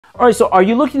Alright, so are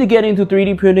you looking to get into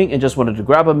 3D printing and just wanted to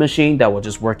grab a machine that will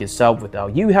just work itself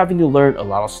without you having to learn a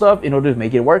lot of stuff in order to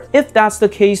make it work? If that's the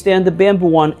case, then the Bambu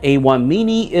Lab A1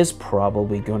 Mini is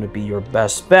probably going to be your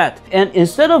best bet. And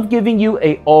instead of giving you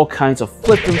all kinds of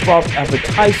flip and flop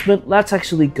advertisement, let's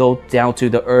actually go down to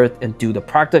the earth and do the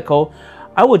practical.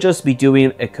 I will just be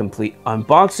doing a complete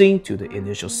unboxing to the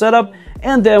initial setup,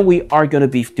 and then we are going to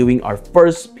be doing our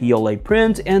first PLA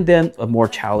print, and then a more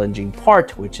challenging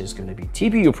part, which is going to be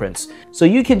TPU prints. So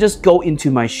you can just go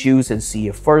into my shoes and see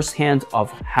a firsthand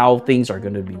of how things are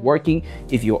going to be working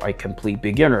if you are a complete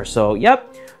beginner. So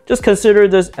yep, just consider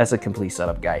this as a complete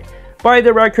setup guide. By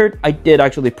the record, I did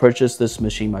actually purchase this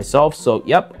machine myself, so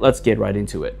yep, let's get right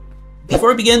into it.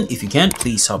 Before I begin, if you can,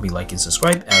 please help me like and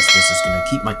subscribe, as this is going to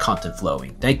keep my content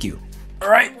flowing. Thank you.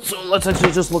 Alright, so let's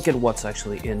actually just look at what's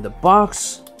actually in the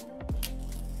box.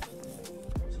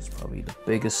 This is probably the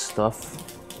biggest stuff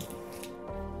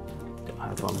that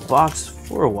I've unboxed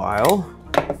for a while.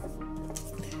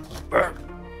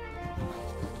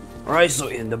 Alright, so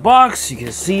in the box, you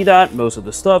can see that most of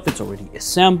the stuff, it's already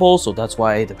assembled, so that's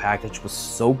why the package was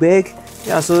so big.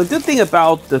 Yeah, so the good thing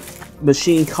about the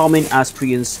machine coming as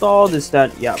pre-installed is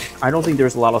that, yeah, I don't think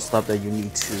there's a lot of stuff that you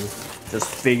need to just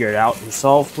figure it out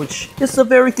yourself, which is a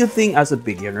very good thing as a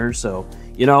beginner. So,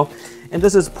 you know, and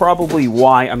this is probably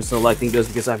why I'm selecting this,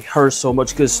 because I've heard so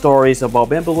much good stories about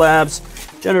Bambu Labs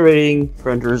generating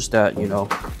printers that, you know,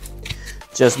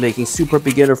 just making super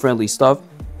beginner friendly stuff,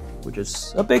 which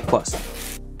is a big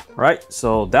plus. Right,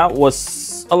 so that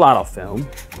was a lot of film.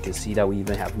 You can see that we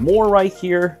even have more right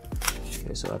here.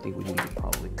 Okay, so I think we need to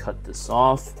probably cut this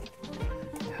off.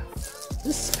 Yeah.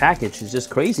 This package is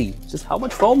just crazy. Just how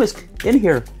much foam is in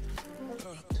here.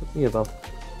 It took me about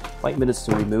 5 minutes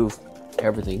to remove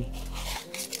everything.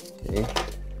 Okay,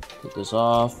 put this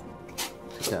off.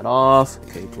 Take that off.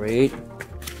 Okay, great.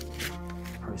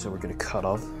 All right, so we're gonna cut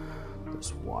off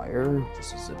this wire.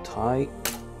 This is zip tight.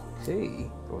 Okay,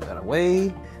 throw that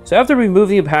away. So after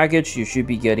removing the package, you should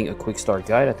be getting a quick start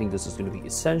guide. I think this is going to be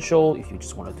essential if you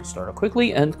just wanted to start out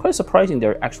quickly. And quite surprising,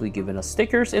 they're actually giving us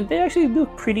stickers, and they actually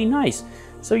look pretty nice.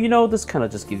 So, you know, this kind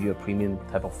of just gives you a premium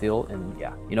type of feel. And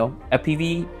yeah, you know,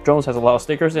 FPV drones has a lot of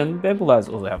stickers, and Bambu Labs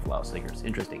also have a lot of stickers.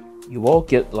 Interesting. You will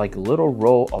get like a little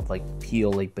roll of like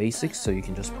PLA basics, so you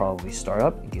can just probably start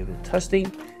up and give it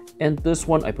testing. And this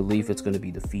one, I believe it's going to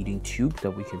be the feeding tube that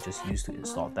we can just use to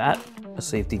install that. A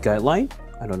safety guideline.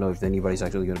 I don't know if anybody's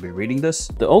actually going to be reading this.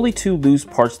 The only two loose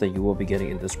parts that you will be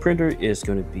getting in this printer is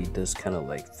going to be this kind of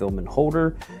like filament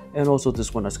holder, and also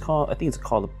this one is called, I think it's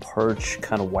called a purge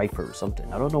kind of wiper or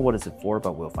something. I don't know what it's for,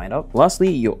 but we'll find out. Lastly,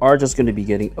 you are just going to be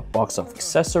getting a box of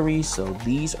accessories. So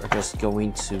these are just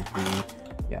going to be,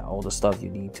 yeah, all the stuff you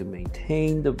need to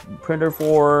maintain the printer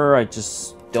for. I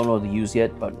just don't know the use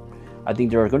yet, but I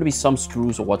think there are going to be some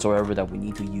screws or whatsoever that we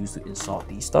need to use to install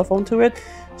these stuff onto it.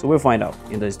 So we'll find out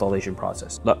in the installation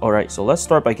process. Alright, so let's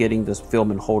start by getting this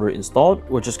filament holder installed.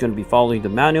 We're just going to be following the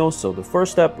manual. So the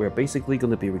first step, we're basically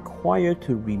going to be required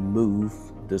to remove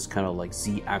this kind of like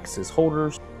Z-axis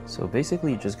holders. So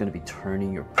basically, you're just going to be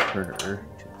turning your printer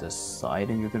to this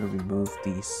side, and you're going to remove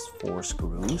these 4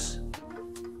 screws.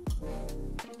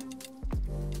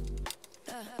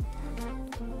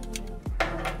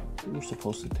 You're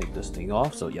supposed to take this thing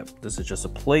off. So yep, this is just a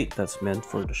plate that's meant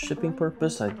for the shipping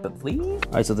purpose, I believe.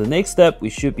 All right, so the next step, we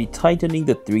should be tightening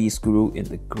the 3 screw in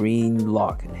the green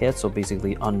lock head, so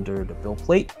basically under the build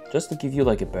plate. Just to give you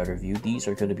like a better view, these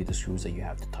are going to be the screws that you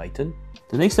have to tighten.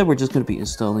 The next step, we're just going to be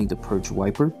installing the purge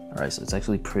wiper. All right, so it's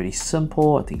actually pretty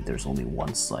simple. I think there's only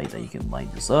one side that you can line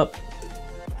this up.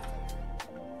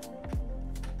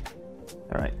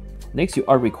 All right, next you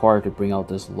are required to bring out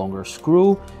this longer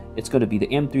screw. It's going to be the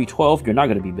M312. You're not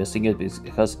going to be missing it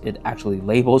because it actually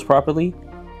labels properly.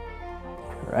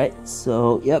 All right,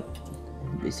 so yep,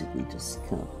 basically just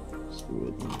kind of screw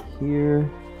it in here.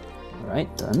 All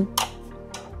right, done.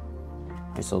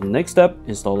 All right, so the next step,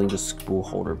 installing the screw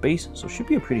holder base. So it should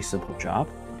be a pretty simple job.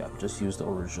 Yeah, just use the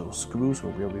original screws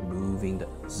where we're removing the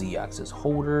Z-axis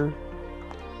holder.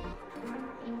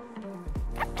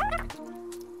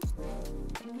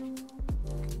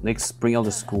 Next, bring out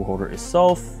the screw holder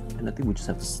itself, and I think we just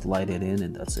have to slide it in,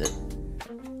 and that's it.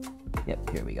 Yep,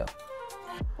 here we go.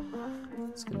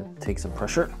 It's gonna take some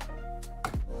pressure.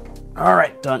 All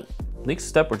right, done. Next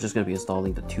step, we're just gonna be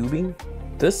installing the tubing.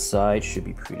 This side should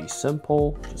be pretty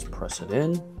simple. Just press it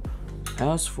in.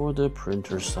 As for the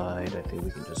printer side, I think we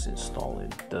can just install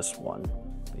in this one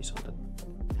based on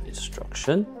the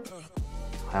instruction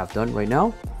I have done right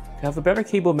now. To have a better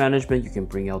cable management, you can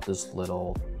bring out this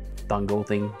little dongle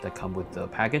thing that come with the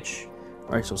package.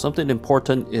 Alright, so something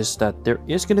important is that there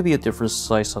is going to be a different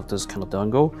size of this kind of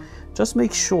dongle. Just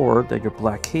make sure that your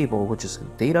black cable, which is the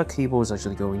data cable, is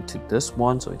actually going to this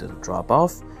one so it doesn't drop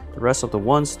off. The rest of the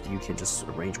ones, you can just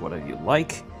arrange whatever you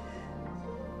like.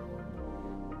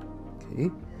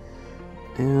 Okay,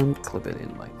 and clip it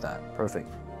in like that.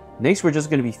 Perfect. Next, we're just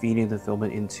going to be feeding the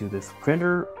filament into the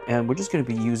printer, and we're just going to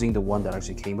be using the one that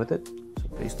actually came with it. So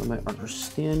based on my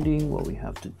understanding, what we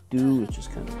have to do is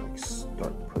just kind of like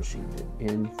start pushing it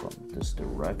in from this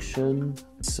direction.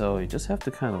 So you just have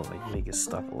to kind of like make it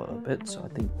stuck a little bit. So I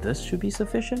think this should be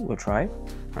sufficient. We'll try. All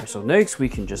right, so next we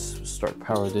can just start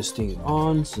power this thing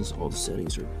on since all the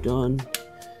settings are done.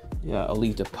 Yeah, I'll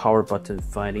leave the power button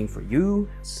finding for you.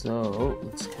 So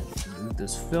let's kind of remove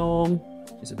this film.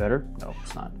 Is it better? No,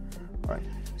 it's not. All right,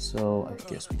 so I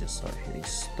guess we just start hitting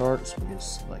start. So we can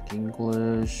select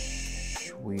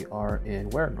English. We are in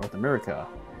where? North America.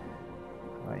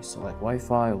 All right, select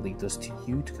Wi-Fi. I'll leave this to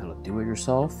you to kind of do it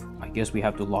yourself. I guess we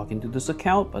have to log into this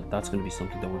account, but that's going to be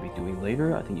something that we'll be doing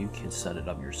later. I think you can set it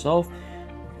up yourself.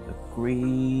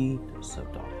 Agree.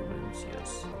 Accept documents.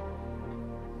 Yes.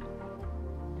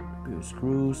 Remove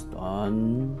screws.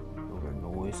 Done. Over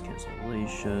noise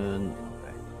cancellation.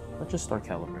 Okay. Let's just start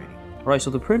calibrating. Alright,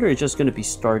 so the printer is just going to be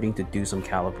starting to do some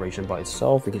calibration by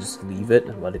itself. We can just leave it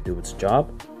and let it do its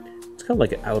job. It's kind of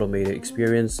like an automated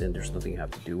experience and there's nothing you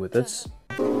have to do with this.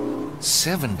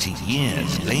 70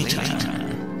 years later.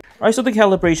 Alright, so the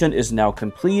calibration is now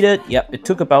completed. Yep, it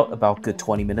took about good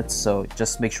 20 minutes, so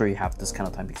just make sure you have this kind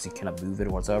of time because you cannot move it or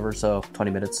whatsoever, so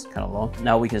 20 minutes, kind of long.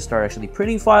 Now we can start actually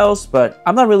printing files, but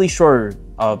I'm not really sure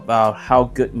about how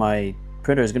good my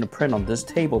printer is going to print on this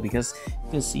table because you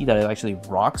can see that it actually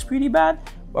rocks pretty bad,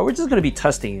 but we're just going to be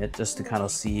testing it just to kind of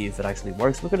see if it actually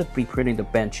works. We're going to be printing the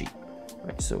Benchy.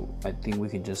 Right, so I think we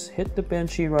can just hit the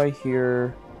Benchy right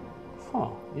here. Huh,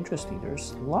 interesting.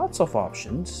 There's lots of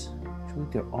options. Actually,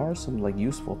 there are some like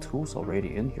useful tools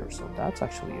already in here, so that's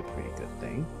actually a pretty good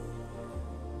thing.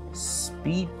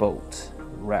 Speedboat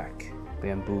rack,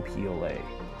 Bambu PLA.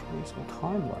 So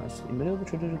time lapse. In middle of a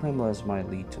traditional time lapse might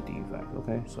lead to defect.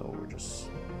 Okay, so we're just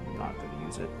not going to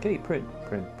use it. Okay, print.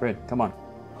 Come on.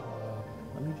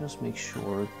 Let me just make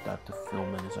sure that the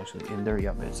filament is actually in there.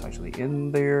 Yep, it's actually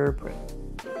in there. Print.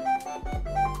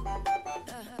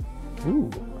 Ooh,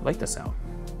 I like the sound.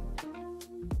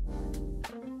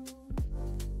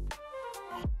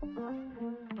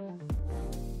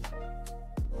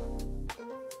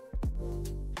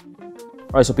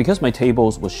 Alright, so because my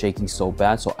tables was shaking so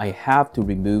bad, so I have to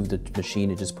remove the machine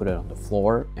and just put it on the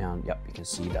floor. And yep, you can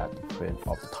see that the print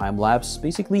of the time lapse.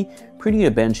 Basically, printing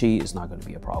a Benchy is not going to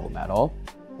be a problem at all.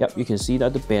 Yep, you can see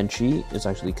that the Benchy is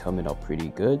actually coming out pretty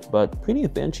good, but printing a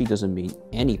Benchy doesn't mean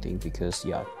anything because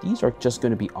yeah, these are just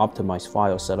going to be optimized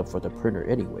files set up for the printer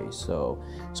anyway. So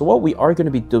what we are going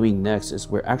to be doing next is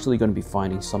we're actually going to be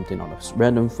finding something on a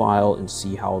random file and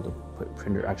see how the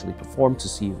printer actually performs to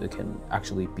see if it can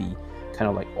actually be kind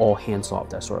of like all hands off,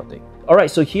 that sort of thing. All right,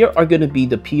 so here are going to be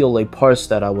the PLA parts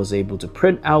that I was able to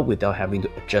print out without having to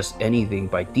adjust anything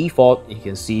by default. You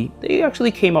can see they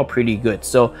actually came out pretty good.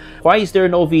 So why is there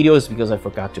no video? Is because I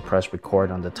forgot to press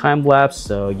record on the time lapse.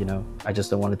 So, you know, I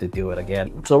just don't wanted to do it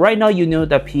again. So right now, you know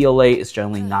that PLA is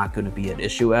generally not going to be an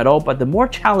issue at all. But the more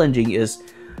challenging is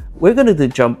we're going to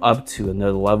jump up to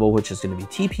another level, which is going to be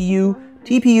TPU.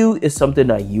 TPU is something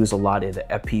that I use a lot in the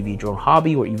FPV drone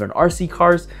hobby or even RC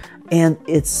cars. And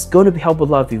it's going to help a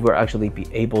lot if we're actually be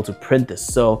able to print this.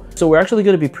 So we're actually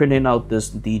going to be printing out this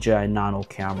DJI Nano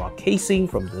camera casing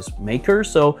from this maker.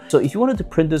 So if you wanted to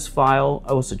print this file,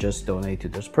 I would suggest donate to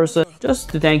this person just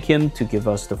to thank him to give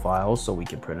us the file so we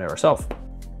can print it ourselves.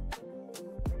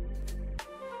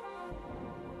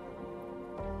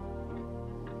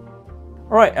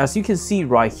 All right, as you can see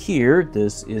right here,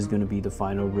 this is going to be the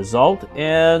final result.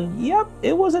 And yep,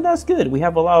 it wasn't as good. We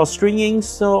have a lot of stringing,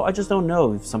 so I just don't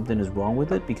know if something is wrong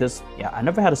with it because yeah, I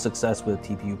never had a success with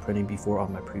TPU printing before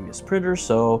on my previous printer.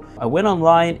 So I went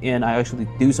online and I actually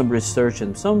do some research,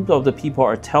 and some of the people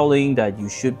are telling that you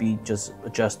should be just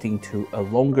adjusting to a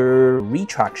longer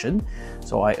retraction.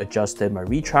 So I adjusted my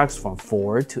retracts from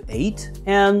 4 to 8,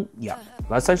 and yeah,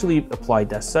 let's actually apply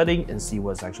that setting and see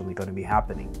what's actually going to be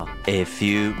happening. A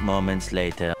few moments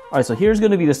later. All right, so here's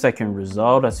going to be the second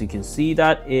result. As you can see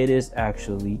that it is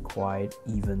actually quite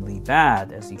evenly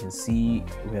bad. As you can see,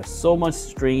 we have so much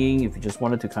stringing. If you just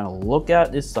wanted to kind of look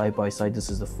at this side by side, this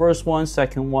is the first one,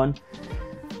 second one.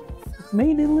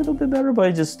 Made it a little bit better, but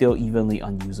it's just still evenly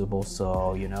unusable.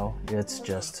 So, you know, it's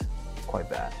just quite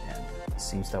bad. And it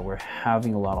seems that we're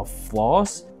having a lot of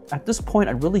flaws. at this point,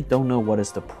 I really don't know what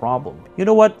is the problem. You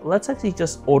know what? Let's actually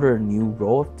just order a new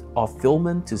roll of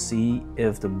filament to see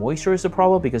if the moisture is the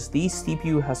problem, because these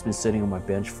TPU has been sitting on my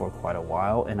bench for quite a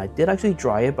while, and I did actually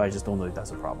dry it, but I just don't know if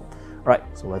that's a problem. All right,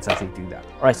 so let's actually do that.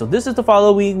 All right, so this is the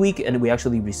following week, and we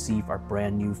actually receive our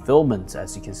brand new filaments.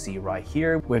 As you can see right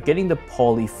here, we're getting the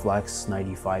Polyflex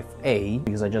 95A,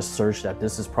 because I just searched that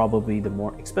this is probably the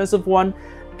more expensive one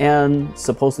and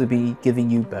supposed to be giving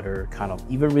you better kind of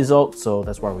even results, so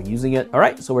that's why we're using it. All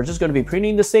right, so we're just going to be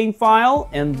printing the same file,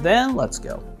 and then let's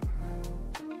go.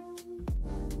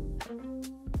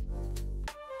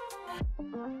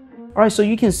 All right, so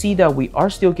you can see that we are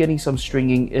still getting some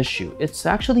stringing issue. It's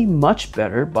actually much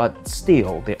better, but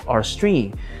still they are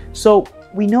stringing. So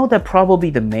we know that probably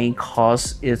the main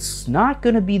cause is not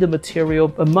going to be the material,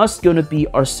 but must going to be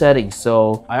our settings.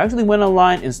 So I actually went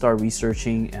online and started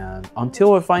researching, and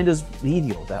until I find this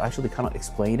video that actually kind of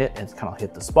explained it and kind of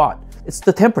hit the spot. It's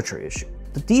the temperature issue.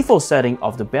 The default setting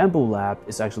of the Bambu Lab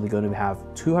is actually going to have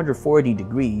 240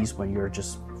 degrees when you're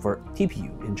just for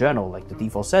TPU in general, like the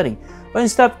default setting. But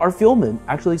instead, our filament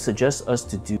actually suggests us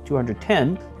to do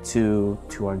 210 to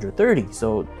 230.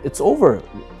 So it's over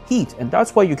heat, and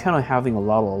that's why you're kind of having a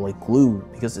lot of like glue,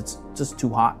 because it's just too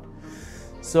hot.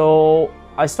 So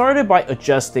I started by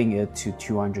adjusting it to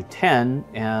 210,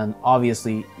 and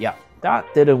obviously, yeah,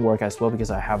 that didn't work as well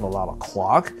because I have a lot of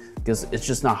clog, because it's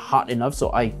just not hot enough.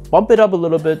 So I bump it up a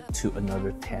little bit to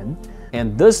another 10.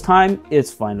 And this time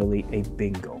it's finally a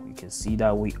bingo. You can see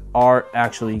that we are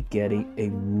actually getting a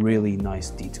really nice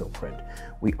detail print.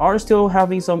 We are still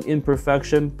having some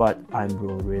imperfection, but I'm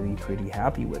really pretty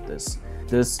happy with this.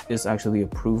 This is actually a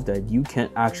proof that you can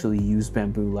actually use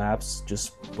Bambu Labs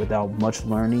just without much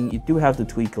learning. You do have to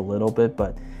tweak a little bit,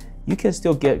 but you can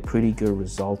still get pretty good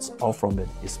results all from it,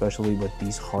 especially with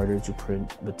these harder to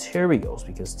print materials,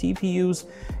 because TPUs,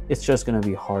 it's just going to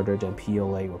be harder than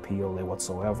PLA or PLA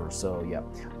whatsoever. So yeah,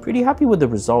 pretty happy with the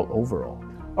result overall.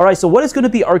 All right, so what is going to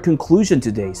be our conclusion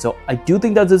today? So I do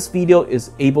think that this video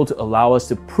is able to allow us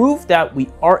to prove that we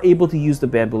are able to use the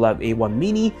Bambu Lab A1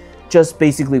 Mini just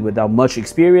basically without much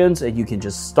experience, and you can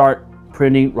just start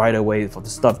printing right away for the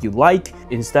stuff you like,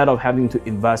 instead of having to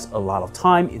invest a lot of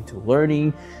time into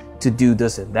learning to do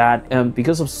this and that. And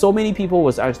because of so many people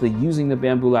was actually using the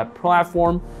Bambu Lab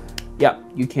platform, yeah,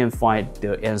 you can find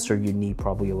the answer you need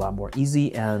probably a lot more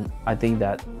easy. And I think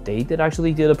that they did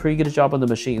a pretty good job on the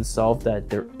machine itself, that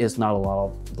there is not a lot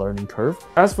of learning curve.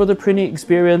 As for the printing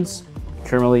experience,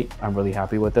 currently I'm really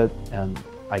happy with it, and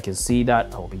I can see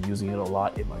that I will be using it a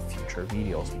lot in my future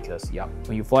videos, because yeah,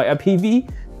 when you fly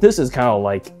FPV, this is kind of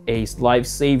like a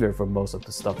lifesaver for most of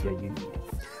the stuff that you need.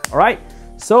 All right,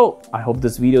 so I hope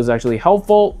this video is actually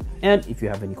helpful, and if you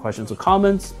have any questions or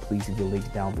comments, please leave the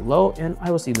link down below, and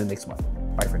I will see you in the next one.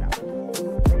 Bye for now.